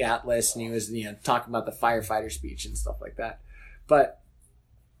Teddy Atlas and he was, talking about the firefighter speech and stuff like that. But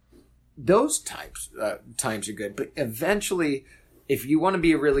those times are good. But eventually, if you want to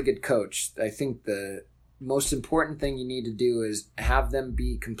be a really good coach, I think the most important thing you need to do is have them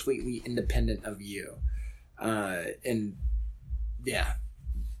be completely independent of you. And yeah,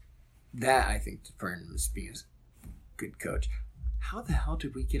 that I think determines being a good coach. How the hell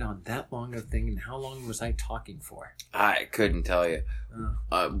did we get on that long of a thing, and how long was I talking for? I couldn't tell you.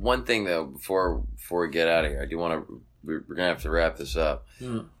 One thing though, before we get out of here, I do want to. We're gonna have to wrap this up.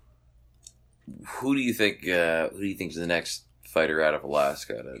 Who do you think? Who do you think is the next fighter out of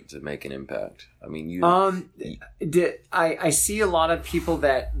Alaska to make an impact? I mean, I see a lot of people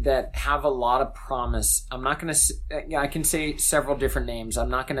that have a lot of promise. I'm not going to. I can say several different names. I'm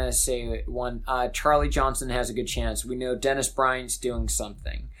not going to say one. Charlie Johnson has a good chance. We know Dennis Bryant's doing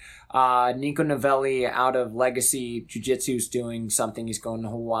something. Nico Novelli out of Legacy Jiu-Jitsu is doing something. He's going to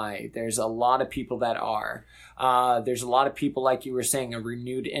Hawaii. There's a lot of people that are. There's a lot of people, like you were saying, a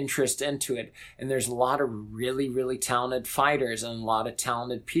renewed interest into it. And there's a lot of really, really talented fighters and a lot of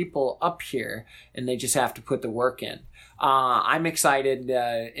talented people up here. And they just have to put the work in. I'm excited,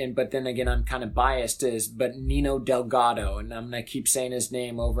 but then again, I'm kind of biased, but Nino Delgado, and I'm going to keep saying his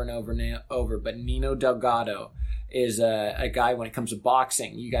name over and over and over, but Nino Delgado is a guy when it comes to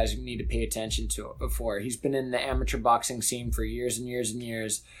boxing you guys need to pay attention to before. He's been in the amateur boxing scene for years and years and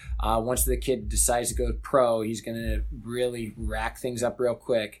years. Once the kid decides to go pro, he's going to really rack things up real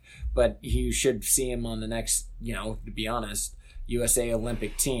quick. But you should see him on the next, to be honest, USA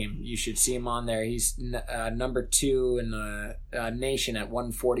Olympic team. You should see him on there. He's number 2 in the nation at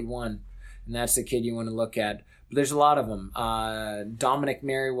 141. And that's the kid you want to look at. But there's a lot of them. Dominic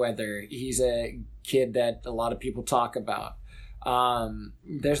Merriweather, he's a kid that a lot of people talk about.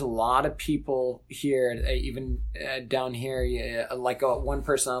 There's a lot of people here, even down here. One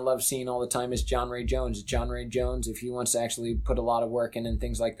person I love seeing all the time is John Ray Jones. John Ray Jones, if he wants to actually put a lot of work in and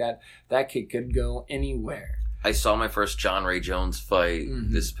things like that, that kid could go anywhere. I saw my first John Ray Jones fight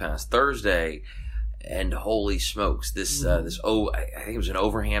this past Thursday, and holy smokes, I think it was an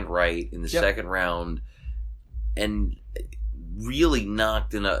overhand right in the second round, and really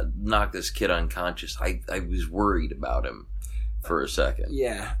knocked this kid unconscious. I was worried about him for a second.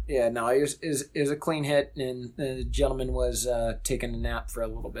 No, it was a clean hit, and the gentleman was taking a nap for a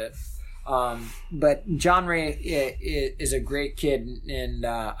little bit. But John Ray is a great kid, and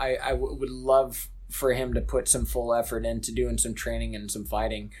I would love for him to put some full effort into doing some training and some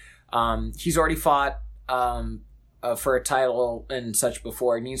fighting. He's already fought for a title and such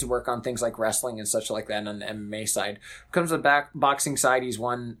before. He needs to work on things like wrestling and such like that on the MMA side. Comes to the boxing side, he's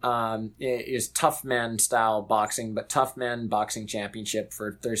won is tough man style boxing, but tough man boxing championship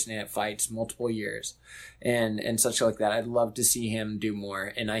for Thursday Night Fights multiple years and such like that. I'd love to see him do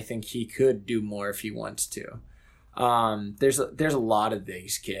more, and I think he could do more if he wants to. There's a lot of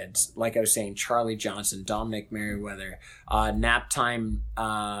these kids, like I was saying, Charlie Johnson, Dominic Merriweather, Nap Time,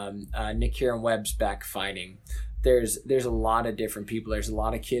 Nick Kieran Webb's back fighting. There's a lot of different people. There's a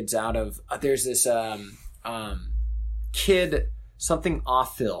lot of kids out of there's this kid something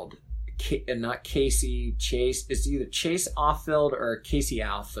Offield, not Casey Chase. It's either Chase Offield or Casey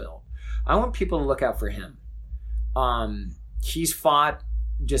Alfield. I want people to look out for him. He's fought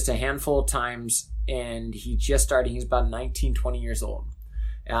just a handful of times. And he just started. He's about 19, 20 years old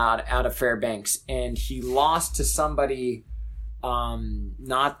out of Fairbanks. And he lost to somebody,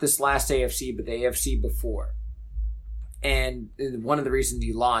 not this last AFC, but the AFC before. And one of the reasons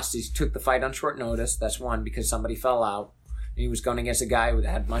he lost is he took the fight on short notice. That's one, because somebody fell out. And he was going against a guy who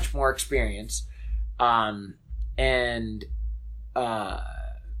had much more experience.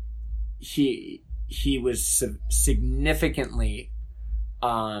 He was significantly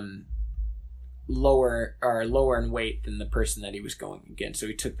lower in weight than the person that he was going against. So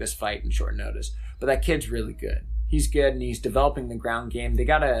he took this fight in short notice. But that kid's really good. He's good, and he's developing the ground game. They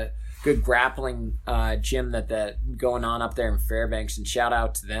got a good grappling gym that going on up there in Fairbanks, and shout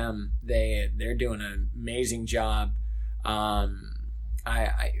out to them. They're doing an amazing job. I'm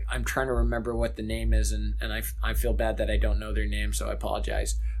trying to remember what the name is, and I feel bad that I don't know their name, so I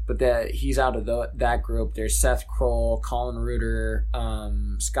apologize. But he's out of that group. There's Seth Kroll, Colin Reuter,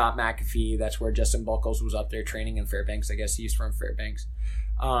 Scott McAfee. That's where Justin Buckles was up there training in Fairbanks. I guess he's from Fairbanks.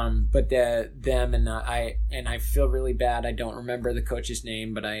 But them and I feel really bad. I don't remember the coach's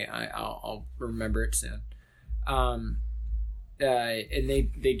name, but I'll remember it soon. And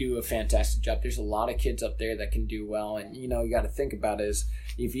they do a fantastic job. There's a lot of kids up there that can do well, and you got to think about is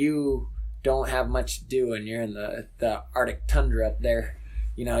if you don't have much to do and you're in the Arctic tundra up there,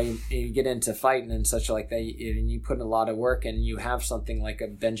 you get into fighting and such like that, and you put in a lot of work, and you have something like a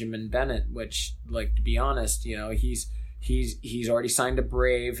Benjamin Bennett, which, like, to be honest, he's already signed a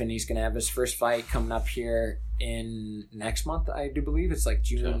Brave, and he's going to have his first fight coming up here in next month, I do believe. It's like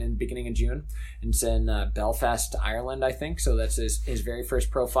June, in beginning of June. And it's in Belfast, Ireland, I think. So that's his very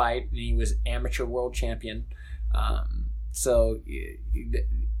first pro fight, and he was amateur world champion. So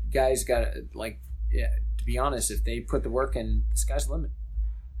guys got to be honest, if they put the work in, the sky's the limit.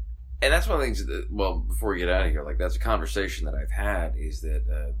 And that's one of the things that, before we get out of here, that's a conversation that I've had, is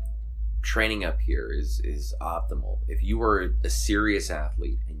that training up here is optimal. If you are a serious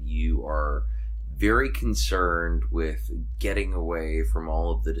athlete and you are very concerned with getting away from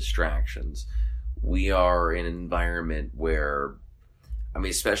all of the distractions, we are in an environment where,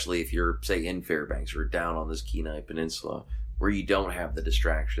 especially if you're, say, in Fairbanks or down on this Kenai Peninsula, where you don't have the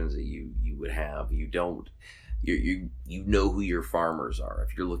distractions that you would have. You know who your farmers are.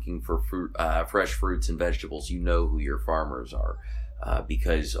 If you're looking for fresh fruits and vegetables, you know who your farmers are.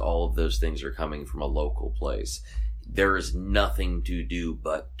 Because all of those things are coming from a local place. There is nothing to do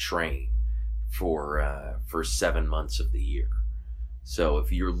but train for 7 months of the year. So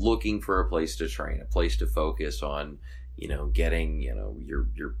if you're looking for a place to train, a place to focus on, getting,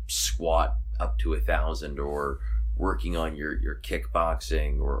 your squat up to 1,000, or working on your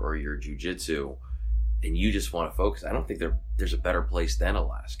kickboxing or your jiu-jitsu, and you just want to focus, I don't think there's a better place than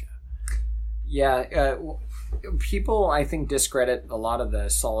Alaska. Yeah, people, I think, discredit a lot of the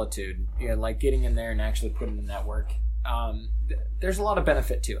solitude, like getting in there and actually putting in that work. There's a lot of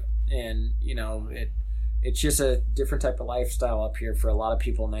benefit to it, and it's just a different type of lifestyle up here for a lot of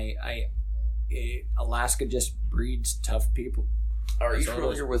people. And Alaska just breeds tough people. Are you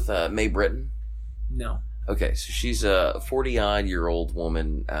familiar with Mae Britton? No. Okay, so she's a 40-odd-year-old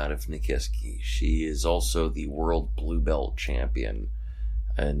woman out of Nikiski. She is also the world blue belt champion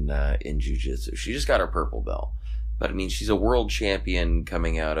in jiu-jitsu. She just got her purple belt. But, she's a world champion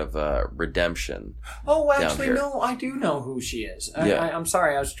coming out of Redemption. Oh, actually, no, I do know who she is. Yeah. I'm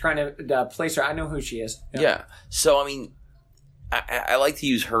sorry, I was trying to place her. I know who she is. Yeah. So, I like to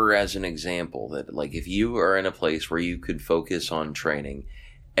use her as an example that, if you are in a place where you could focus on training,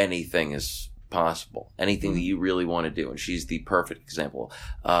 anything is possible. Anything that you really want to do. And she's the perfect example.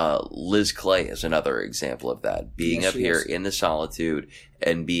 Liz Clay is another example of that. Being up here in the solitude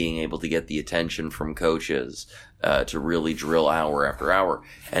and being able to get the attention from coaches to really drill hour after hour.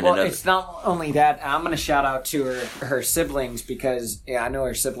 And it's not only that. I'm going to shout out to her siblings, because I know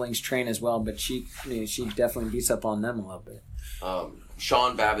her siblings train as well, but she definitely beats up on them a little bit.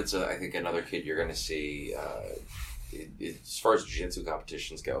 Sean Babbitt's, I think, another kid you're going to see as far as jiu-jitsu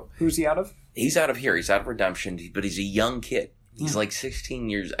competitions go. Who's he out of? He's out of here. He's out of Redemption, but he's a young kid. He's like 16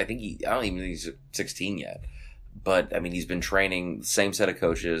 years. I don't even think he's 16 yet. But, he's been training the same set of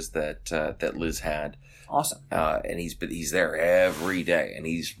coaches that Liz had. Awesome. And he's there every day. And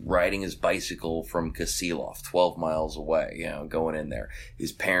he's riding his bicycle from Kasilov, 12 miles away, going in there.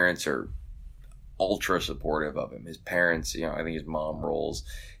 His parents are ultra supportive of him. His parents, I think his mom rolls.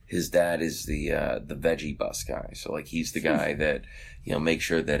 His dad is the veggie bus guy. So, he's the guy that, makes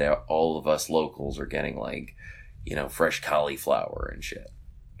sure that all of us locals are getting, fresh cauliflower and shit.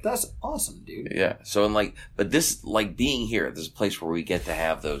 That's awesome, dude. Yeah. So, but this, being here, this is a place where we get to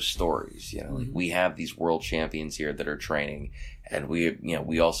have those stories, we have these world champions here that are training, and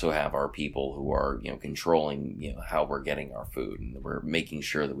we also have our people who are, controlling, how we're getting our food, and we're making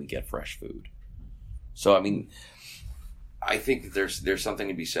sure that we get fresh food. So, I think that there's something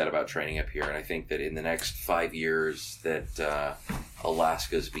to be said about training up here, and I think that in the next 5 years that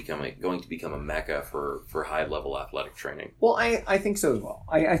Alaska is going to become a mecca for high-level athletic training. Well, I think so as well.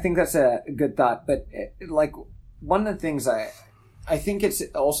 I think that's a good thought, but one of the things I think it's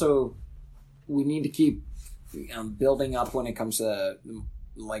also we need to keep building up when it comes to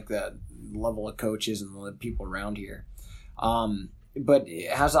like the level of coaches and the people around here. But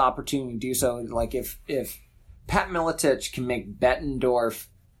it has the opportunity to do so. Like if Pat Miletich can make Bettendorf,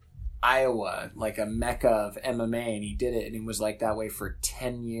 Iowa, like a mecca of MMA, and he did it, and it was like that way for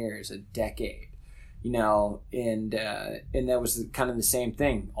 10 years, a decade, and that was kind of the same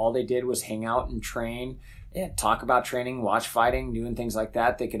thing. All they did was hang out and train and talk about training, watch fighting, doing things like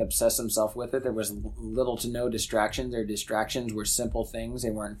that. They could obsess themselves with it. There was little to no distractions. Their distractions were simple things. They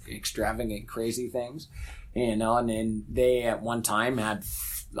weren't extravagant, crazy things, and then they at one time had,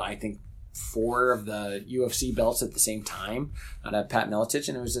 I think, 4 of the UFC belts at the same time out of Pat Miletich,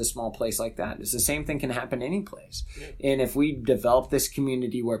 and it was a small place like that. It's the same thing can happen any place. And if we develop this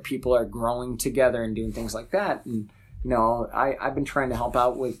community where people are growing together and doing things like that, and I've been trying to help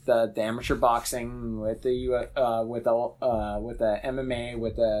out with the amateur boxing, with the MMA,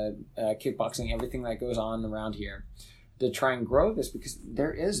 with the kickboxing, everything that goes on around here, to try and grow this, because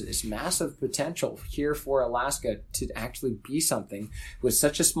there is this massive potential here for Alaska to actually be something with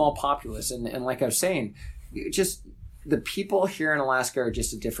such a small populace. And like I was saying, just the people here in Alaska are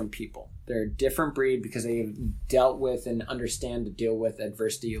just a different people. They're a different breed because they have dealt with and understand to deal with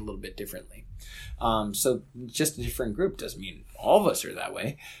adversity a little bit differently. So just a different group doesn't mean all of us are that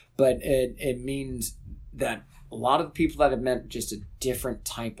way, but it means that a lot of the people that have met just a different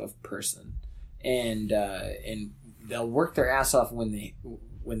type of person, and they'll work their ass off when they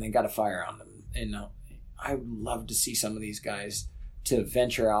got a fire on them. And I would love to see some of these guys to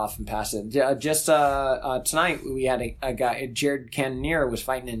venture off and pass it. Just tonight we had a guy, Jared Cannonier, was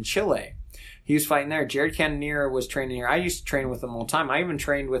fighting in Chile. He was fighting there. Jared Cannonier was training here. I used to train with him all the time. I even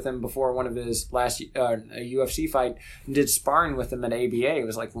trained with him before one of his last UFC fight, and did sparring with him at ABA. It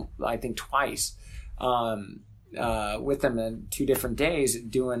was like, I think, twice. With him in 2 different days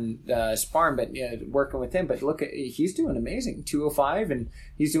doing sparring, but working with him. But look, he's doing amazing, 205, and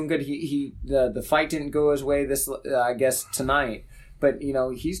he's doing good. The fight didn't go his way this, I guess, tonight, but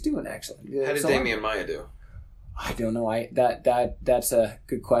he's doing excellent. How did Damian Maia do? I don't know. That's a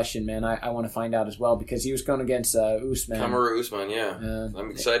good question, man. I want to find out as well, because he was going against Usman. Kamaru Usman, yeah.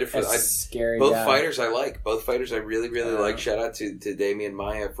 I'm excited for that. Scary. Both fighters I like. Both fighters I really, really like. Shout out to Damian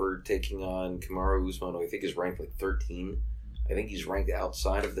Maia for taking on Kamaru Usman, who I think is ranked like 13. I think he's ranked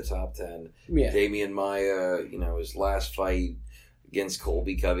outside of the top 10. Yeah. Damian Maia, his last fight against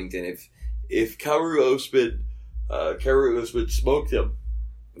Colby Covington. If Kamaru Usman smoked him,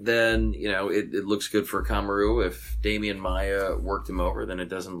 then it looks good for Kamaru. If Damian Maia worked him over, then it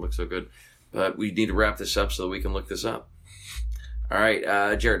doesn't look so good. But we need to wrap this up so that we can look this up. All right,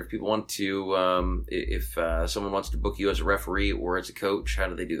 Jared, if people want to, if someone wants to book you as a referee or as a coach, how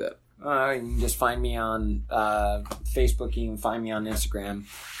do they do that? You can just find me on Facebook. You can find me on Instagram.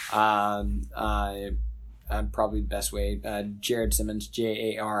 Probably the best way. Jared Simmons,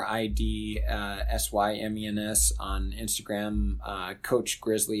 JaridSymens on Instagram. Coach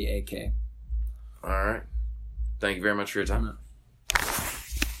Grizzly AK. All right. Thank you very much for your time.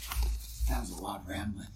 That was a lot of rambling.